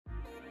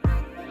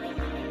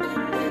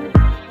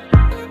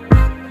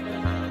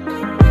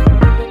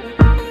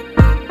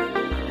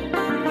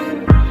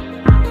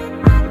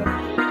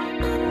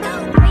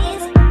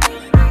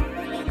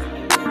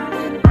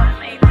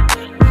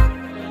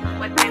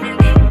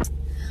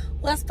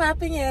What's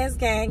poppin', Yaz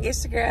Gang?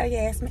 It's your girl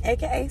Yasmin,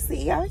 aka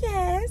CEO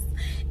Yaz,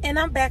 and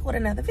I'm back with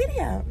another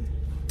video.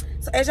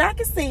 So as y'all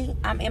can see,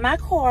 I'm in my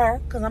car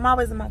because I'm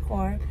always in my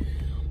car.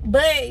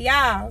 But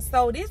y'all,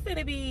 so this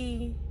gonna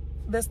be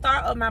the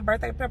start of my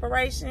birthday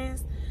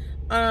preparations.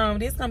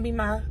 This gonna be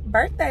my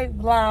birthday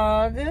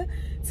vlog.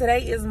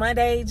 Today is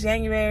Monday,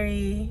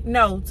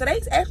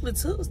 today's actually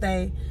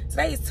Tuesday.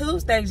 Today is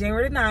Tuesday,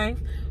 January the 9th.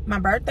 My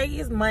birthday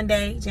is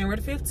Monday, January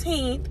the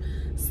 15th.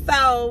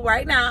 So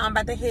right now I'm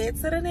about to head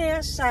to the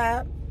nail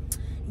shop,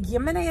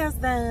 get my nails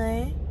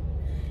done,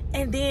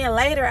 and then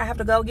later I have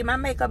to go get my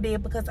makeup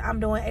done because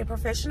I'm doing a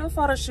professional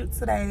photo shoot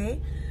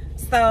today.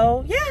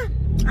 So yeah,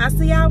 I'll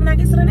see y'all when I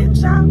get to the nail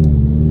shop.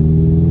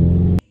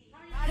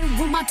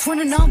 My twin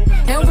and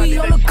we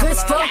all look good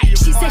as fuck.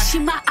 She said she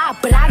my eye,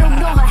 but I don't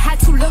know her. Had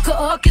to look her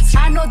up.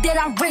 I know that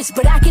I'm rich,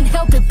 but I can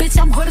help it, bitch.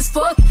 I'm good as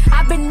fuck.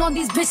 I've been on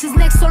these bitches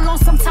next so long,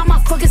 sometimes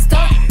I fucking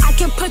stuck. I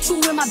can put you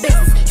in my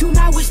business. You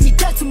might wish me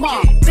dead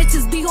tomorrow.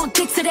 Bitches be on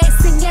dick today,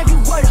 sing every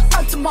word of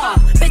up tomorrow.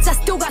 Bitch, I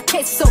still got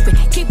cases open.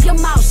 Keep your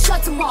mouth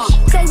shut tomorrow.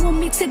 Play with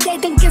me today,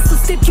 then get some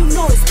sleep. You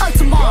know it's up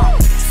tomorrow.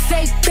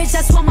 Fake bitch,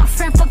 that's why my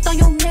friend fucked on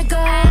your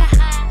nigga.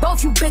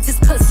 Both you bitches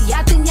pussy,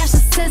 I think y'all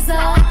should scissor.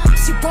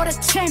 She bought a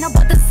chain, I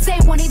bought the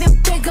same one, even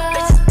bigger.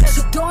 She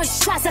throwing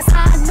shots, that's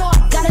how I know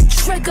I got a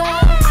trigger.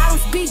 I don't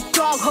speak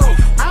dog hoe,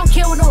 I don't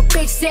care what no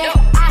bitch say.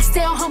 I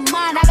stay on her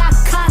mind, I got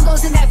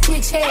condos in that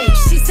bitch head.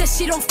 She said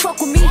she don't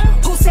fuck with me,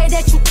 who say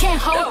that you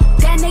can't hold?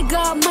 That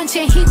nigga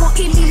munching, he gon'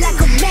 eat me like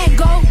a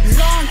mango.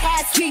 Long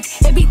ass week,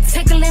 it be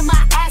tickling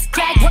my ass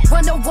crack.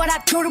 Wonder what I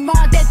do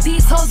tomorrow that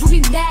these hoes will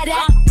be mad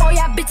at. Oh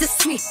yeah, bitch is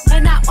sweet,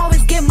 and I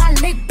always get my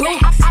lick boo.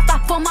 I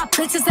thought for my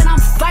bitches and I'm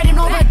fighting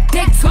over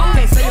dick too.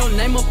 Can't say your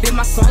name up in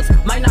my songs,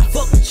 might not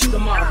fuck with you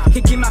tomorrow.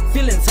 Can get my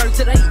feelings hurt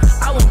today,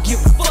 I won't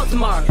give a fuck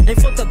tomorrow. Ain't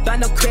fucked up by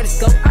no credit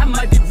score, I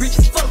might be rich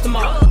as fuck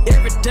tomorrow.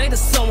 Every day the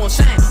sun won't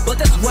shine, but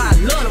that's why I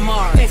love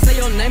tomorrow. Can't say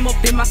your name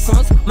up in my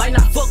songs, might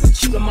not fuck with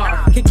you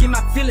tomorrow. Can get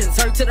my feelings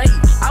hurt today,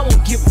 I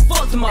won't give a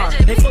fuck tomorrow.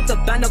 Ain't fucked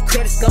up by no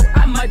credit score,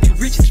 I might be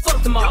rich as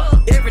fuck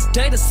tomorrow. Every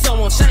day the sun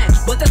won't shine,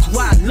 but that's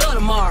why I love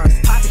tomorrow.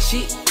 Poppin'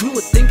 shit, you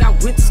would think I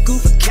went to school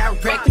for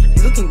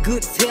chiropractic. Looking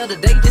good as hell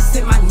today, just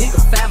sent my nigga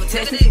 5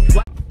 attachments.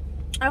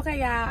 Okay,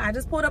 y'all, I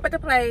just pulled up at the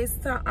place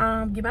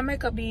to get my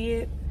makeup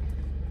did.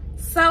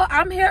 So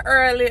I'm here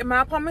early.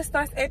 My appointment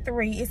starts at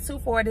 3. It's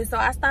 2:40, so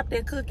I stopped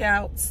at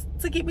Cookouts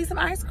to get me some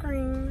ice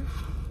cream.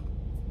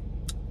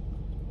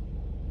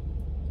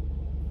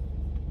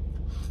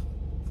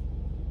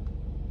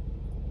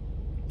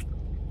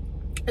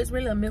 It's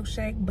really a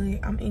milkshake,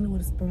 but I'm eating it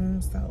with a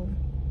spoon, so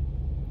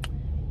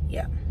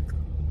yeah.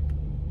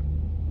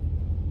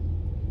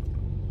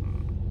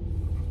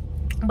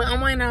 But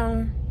I'm waiting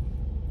on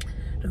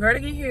the girl to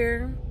get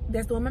here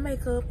that's doing my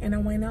makeup, and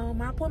I'm waiting on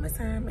my appointment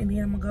time, and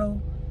then I'm gonna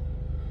go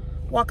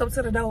walk up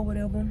to the door or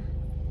whatever.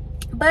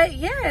 But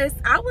yes,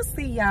 I will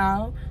see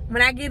y'all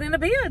when I get in the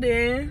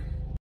building.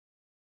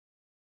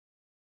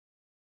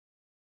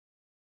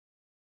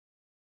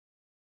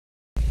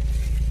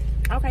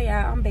 Okay,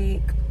 y'all, I'm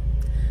back.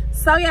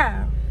 So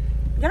y'all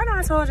know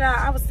I told y'all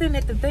I was sitting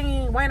at the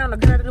thing waiting on the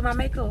girl to do my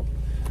makeup.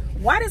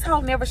 Why this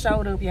hoe never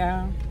showed up,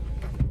 y'all?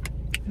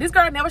 This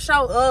girl never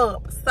showed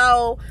up.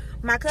 So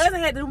my cousin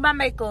had to do my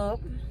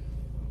makeup.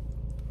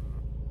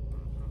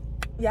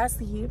 Y'all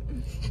see it?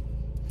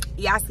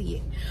 Y'all see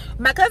it.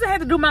 My cousin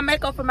had to do my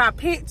makeup for my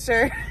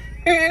picture.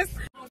 Real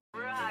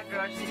hot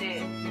girl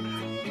shit.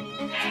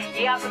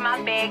 Yeah, I'm in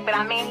my bag, but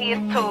I'm in his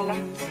too.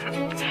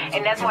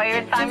 And that's why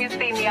every time you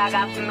see me, I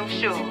got some new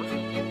shoes.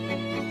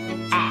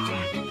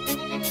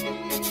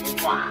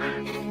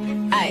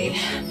 Ay,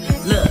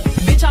 look,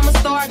 bitch, I'm a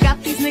star,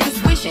 got these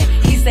niggas wishing.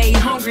 He say he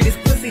hungry, this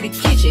pussy the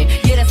kitchen.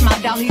 Yeah, that's my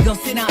dog, he gon'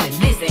 sit down and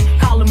listen.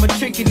 Call him a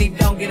trick and he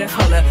don't get a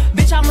holler.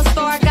 Bitch, I'm a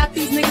star, got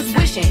these niggas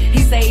wishing. He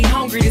say he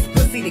hungry, this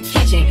pussy the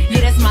kitchen.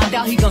 Yeah, that's my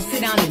dog, he gon'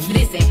 sit down and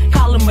listen.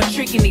 Call him a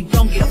trick and he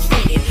don't get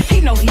offended. He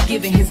know he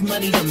giving his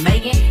money to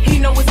Megan. He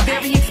know it's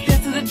very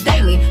expensive to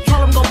daily.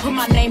 Told him go put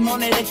my name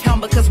on that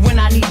account because when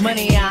I need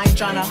money, I ain't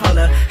tryna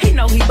holler. He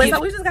know he But so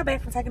we just got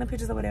back from taking the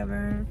pictures or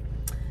whatever.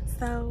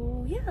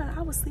 So yeah,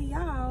 I will see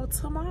y'all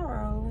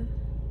tomorrow.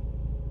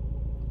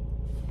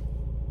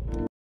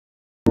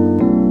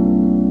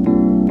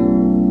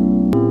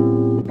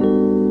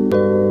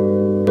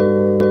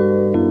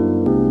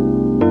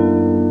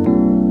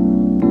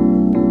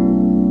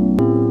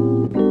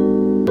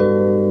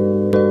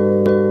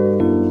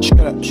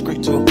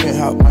 Straight to a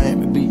penthouse,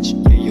 Miami Beach.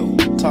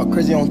 Talk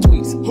crazy on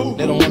tweets.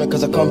 They don't want it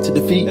cause I come to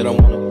defeat. They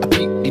don't want it. I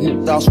peep, these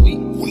niggas all sweet.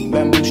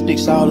 Bamboo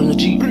sticks all in the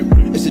Jeep.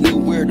 It's a new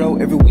weirdo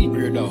every week.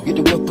 Get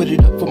the whip, put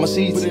it up for my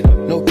seeds.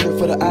 No care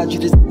for the IG,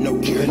 just no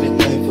care. Do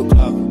anything for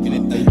clout. They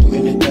do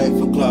anything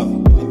for clout.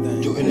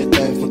 Do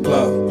anything for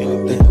clout.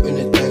 They do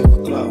anything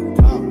for clout.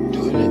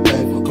 Do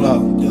anything for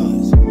clout.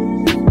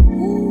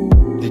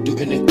 They do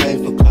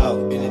anything for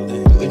clout. Do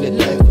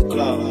anything for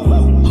clout.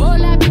 Whole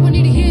lot of people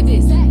need to hear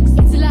this.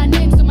 It's a lot of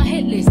names on my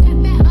hit list.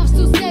 I'm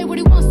still say what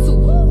he wants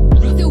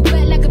to. Still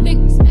wet like a big.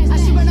 I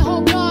should run a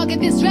whole blog at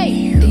this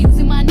rate. They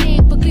using my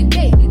name for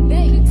clickbait.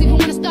 Even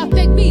wanna start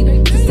fake beef.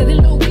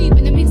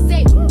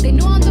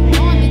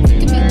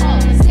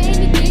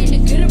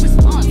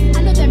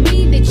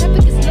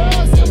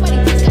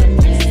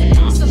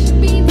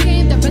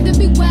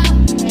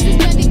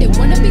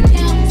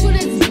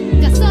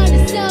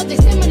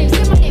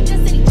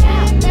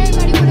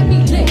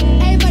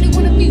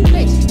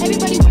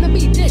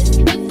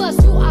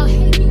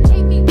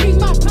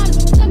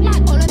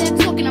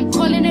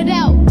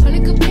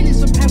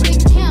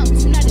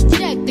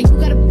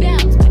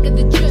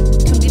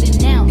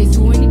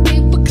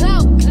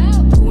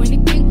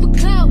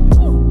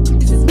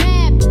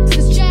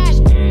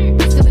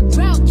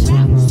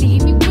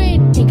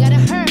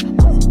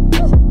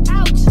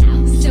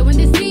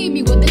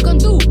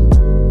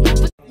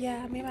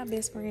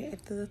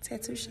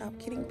 stop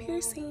getting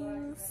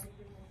piercings.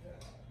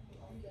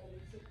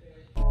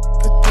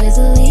 But there's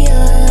a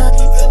Leo,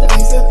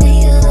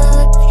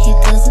 he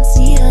doesn't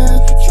see her.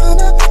 You're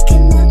not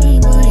looking at me,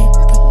 boy.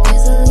 But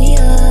there's a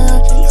Leo,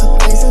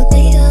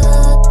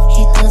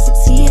 he doesn't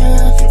see her.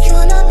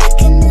 You're not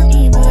looking at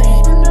me, boy.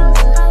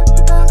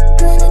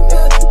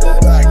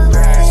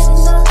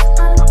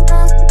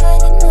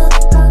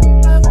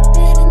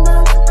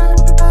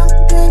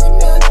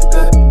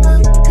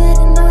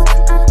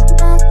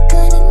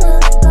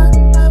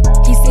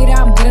 He say that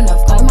I'm good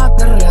enough, all my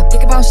good enough.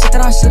 Think about shit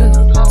that I should've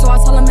known. So I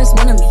tell him it's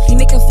one of me. He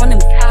making fun of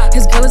me.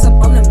 His girl is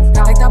above him.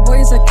 Like that boy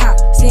is a cop.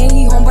 Saying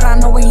he home, but I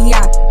know where he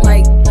at.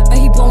 Like, but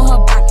he blowing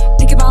her back.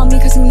 Think about me,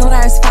 cause he know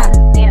that it's fat.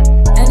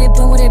 And it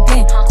been what it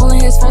been.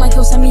 Pulling his phone like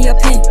he'll send me a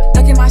pin.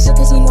 Ducking my shit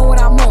cause he know what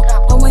I'm on.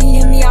 But when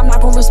he hit me, I'm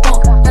not gonna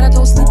respond. That I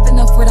don't sleep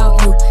enough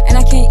without you. And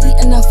I can't eat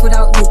enough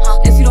without you.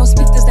 If you don't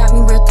speak, does that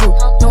mean we're through?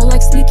 Don't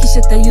like sneaky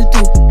shit that you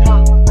do.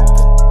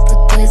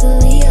 But there's a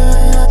Leo,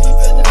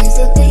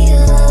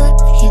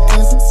 he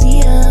doesn't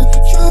see her.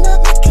 You're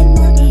not looking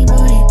at me,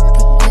 boy.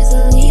 But there's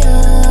a Leo,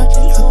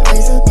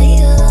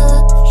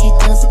 he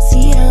doesn't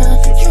see her.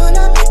 You're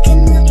not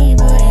looking at me,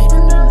 boy.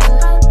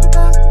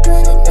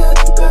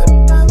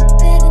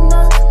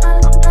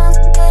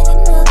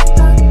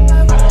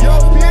 Yo,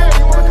 Pierre,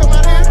 you wanna come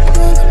out here?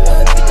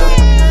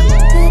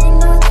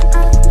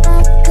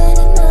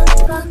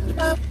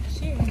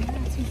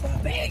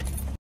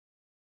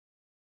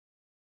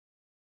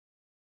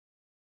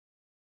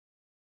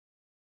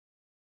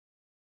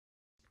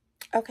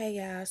 Okay,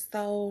 y'all,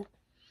 so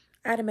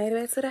I done made it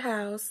back to the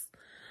house.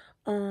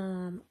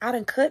 I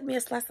done cut me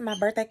a slice of my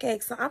birthday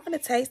cake, so I'm gonna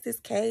taste this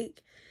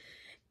cake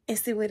and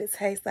see what it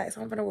tastes like.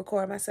 So I'm gonna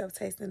record myself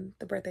tasting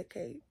the birthday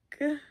cake.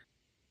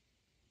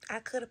 I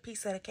cut a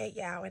piece of the cake,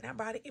 y'all, and I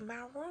brought it in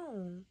my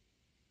room.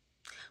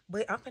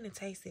 But I'm gonna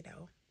taste it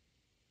though.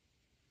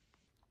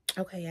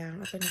 Okay, y'all,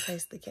 I'm gonna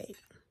taste the cake.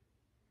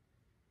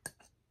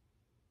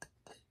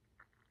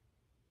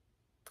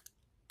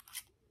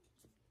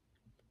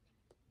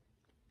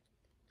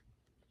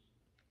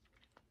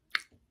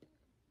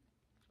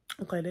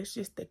 Okay, that's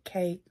just the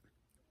cake.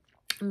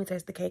 Let me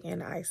taste the cake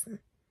and the icing.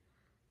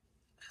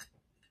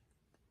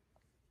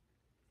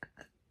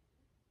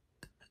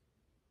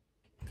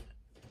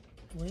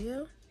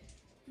 Well,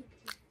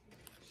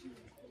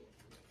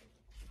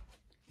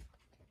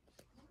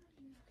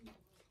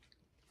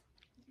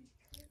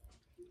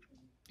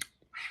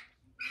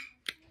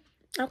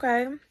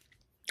 okay.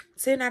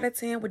 10 out of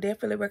 10 would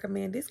definitely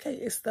recommend. This cake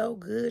is so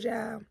good,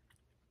 y'all.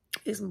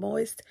 It's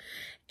moist.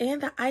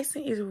 And the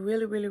icing is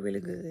really, really, really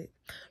good.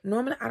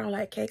 Normally, I don't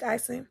like cake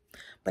icing.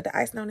 But the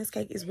icing on this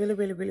cake is really,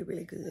 really, really,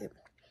 really good.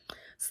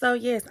 So,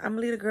 yes, I'm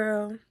a little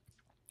girl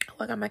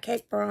who I got my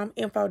cake from.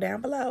 Info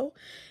down below.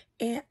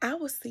 And I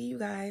will see you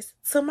guys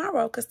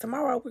tomorrow. Because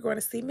tomorrow, we're going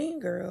to see Mean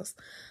Girls.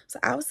 So,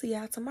 I will see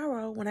y'all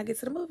tomorrow when I get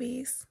to the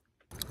movies.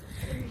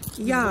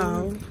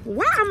 Y'all,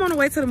 why I'm on the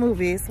way to the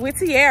movies with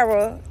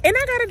Tiara. And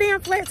I got a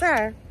damn flat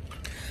tire.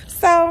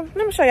 So,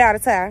 let me show y'all the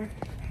tire.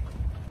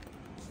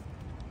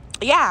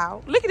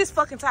 Y'all, look at this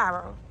fucking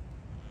tire.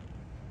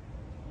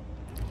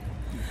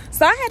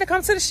 So I had to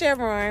come to the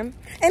Chevron,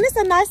 and it's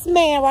a nice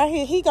man right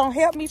here. He gonna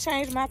help me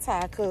change my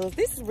tire, cause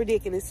this is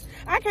ridiculous.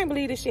 I can't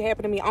believe this shit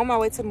happened to me on my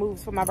way to the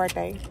movies for my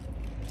birthday.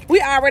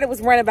 We already was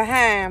running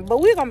behind,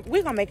 but we're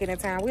gonna make it in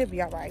time. We'll be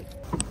all right.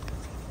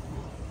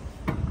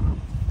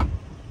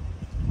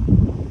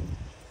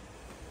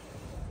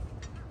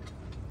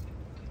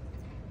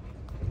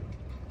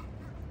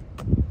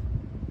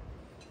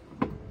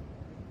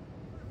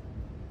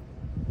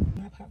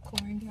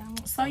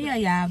 So yeah,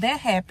 y'all, that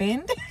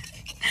happened.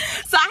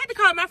 So I had to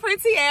call my friend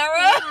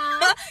Tiara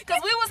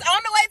because we was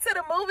on the way to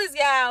the movies,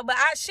 y'all. But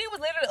she was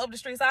literally up the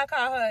street, so I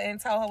called her and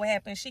told her what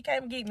happened. She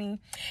came to get me,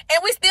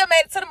 and we still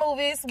made it to the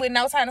movies with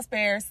no time to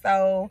spare.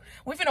 So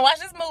we finna watch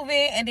this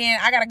movie, and then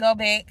I gotta go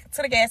back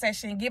to the gas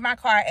station, get my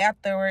car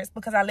afterwards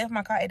because I left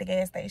my car at the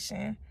gas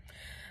station.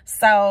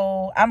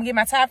 So I'm gonna get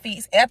my tire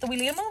fixed after we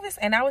leave the movies,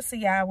 and I will see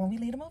y'all when we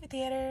leave the movie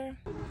theater.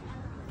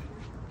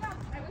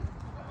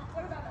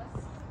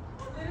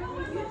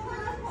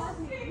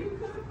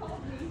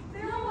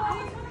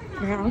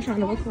 Girl, I'm trying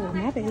to record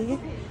my bad.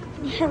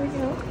 Hurry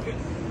up.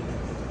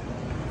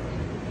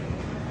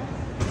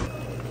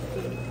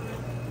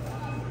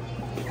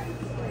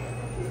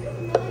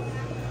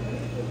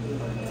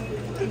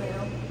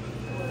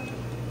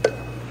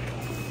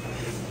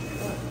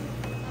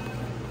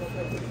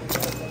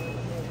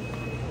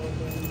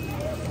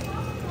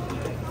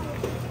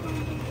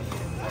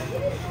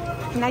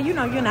 Now you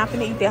know you're not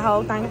gonna eat that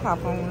whole thing of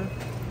popcorn.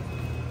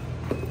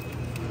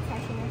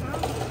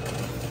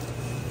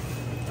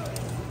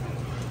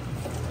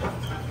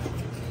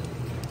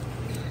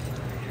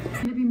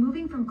 Going to be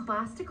moving from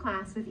class to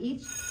class with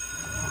each.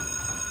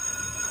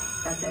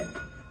 That's it.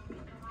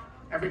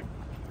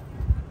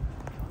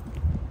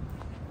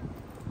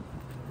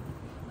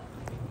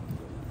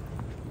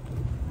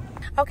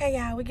 Okay,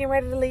 y'all, we're getting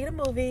ready to leave the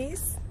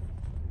movies.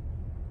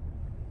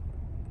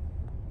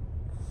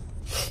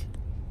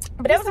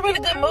 But that was a really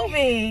good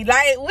movie.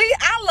 Like, I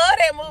love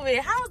that movie.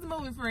 How was the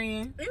movie,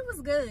 friend? It was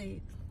good.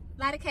 A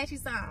lot of catchy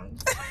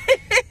songs.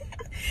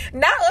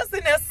 Not us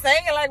in there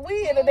singing like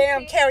we in a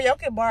damn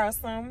karaoke bar or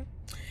something.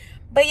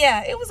 But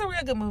yeah, it was a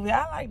real good movie.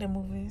 I like the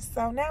movie.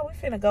 So now we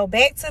finna go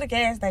back to the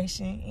gas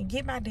station and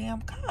get my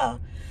damn car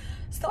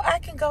so I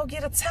can go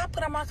get a top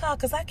put on my car,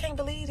 because I can't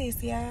believe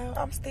this, y'all.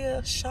 I'm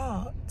still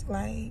shocked.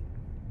 Like,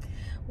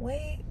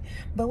 wait.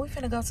 But we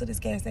finna go to this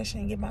gas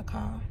station and get my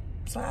car.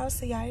 So I'll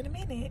see y'all in a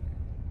minute.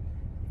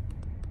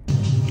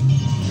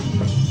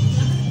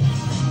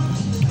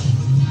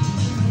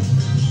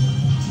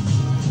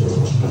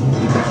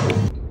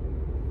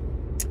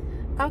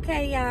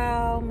 Okay,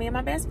 y'all, me and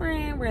my best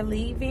friend, we're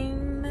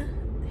leaving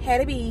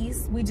Hattie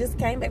B's. We just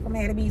came back from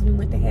Hattie B's. We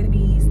went to Hattie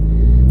B's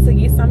to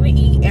get something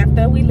to eat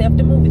after we left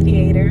the movie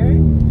theater.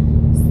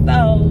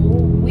 So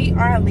we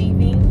are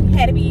leaving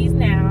Hattie B's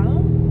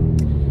now.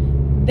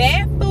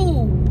 That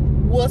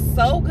food was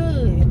so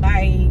good.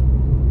 Like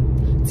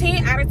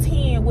 10 out of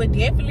 10, would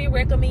definitely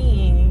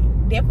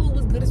recommend. That food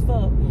was good as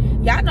fuck.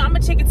 Y'all know I'm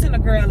a chicken tender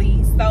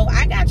girly, so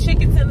I got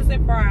chicken tenders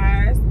and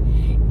fries.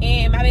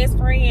 And my best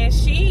friend,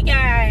 she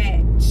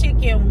got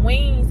chicken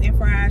wings and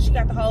fries. She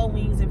got the whole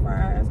wings and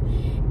fries.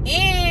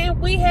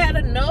 And we had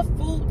enough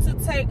food to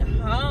take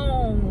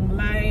home.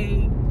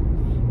 Like,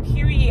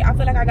 period. I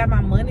feel like I got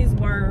my money's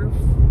worth.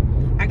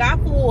 I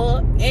got full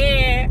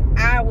and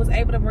I was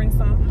able to bring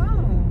some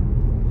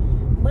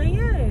home. But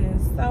yeah,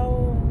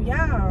 so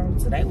y'all,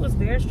 today was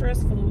very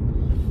stressful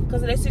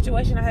because of that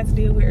situation I had to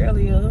deal with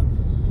earlier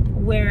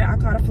where I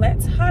caught a flat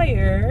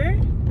tire.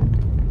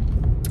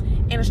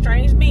 And a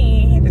strange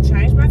man had to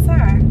change my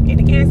tire at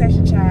the gas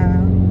station,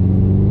 child.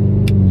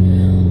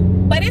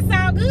 But it's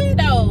all good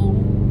though,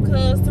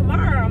 because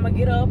tomorrow I'm gonna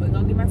get up and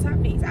go get my tire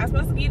fixed. I was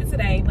supposed to get it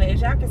today, but as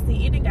y'all can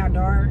see, it done got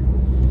dark.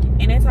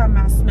 And they're talking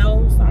about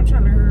snow, so I'm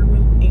trying to hurry up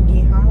and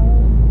get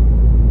home.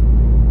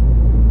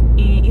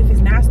 And if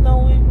it's not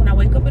snowing, when I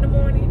wake up in the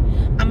morning,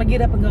 I'm gonna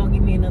get up and go and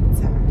get me another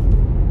tire.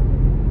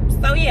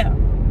 So yeah,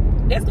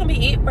 that's gonna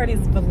be it for this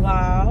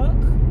vlog.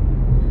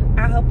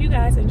 I hope you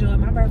guys enjoyed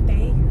my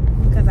birthday,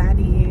 because I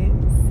did.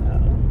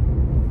 So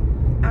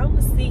I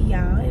will see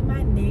y'all in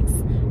my next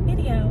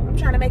video. I'm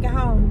trying to make it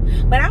home,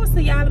 but I will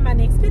see y'all in my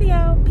next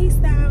video. Peace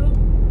out.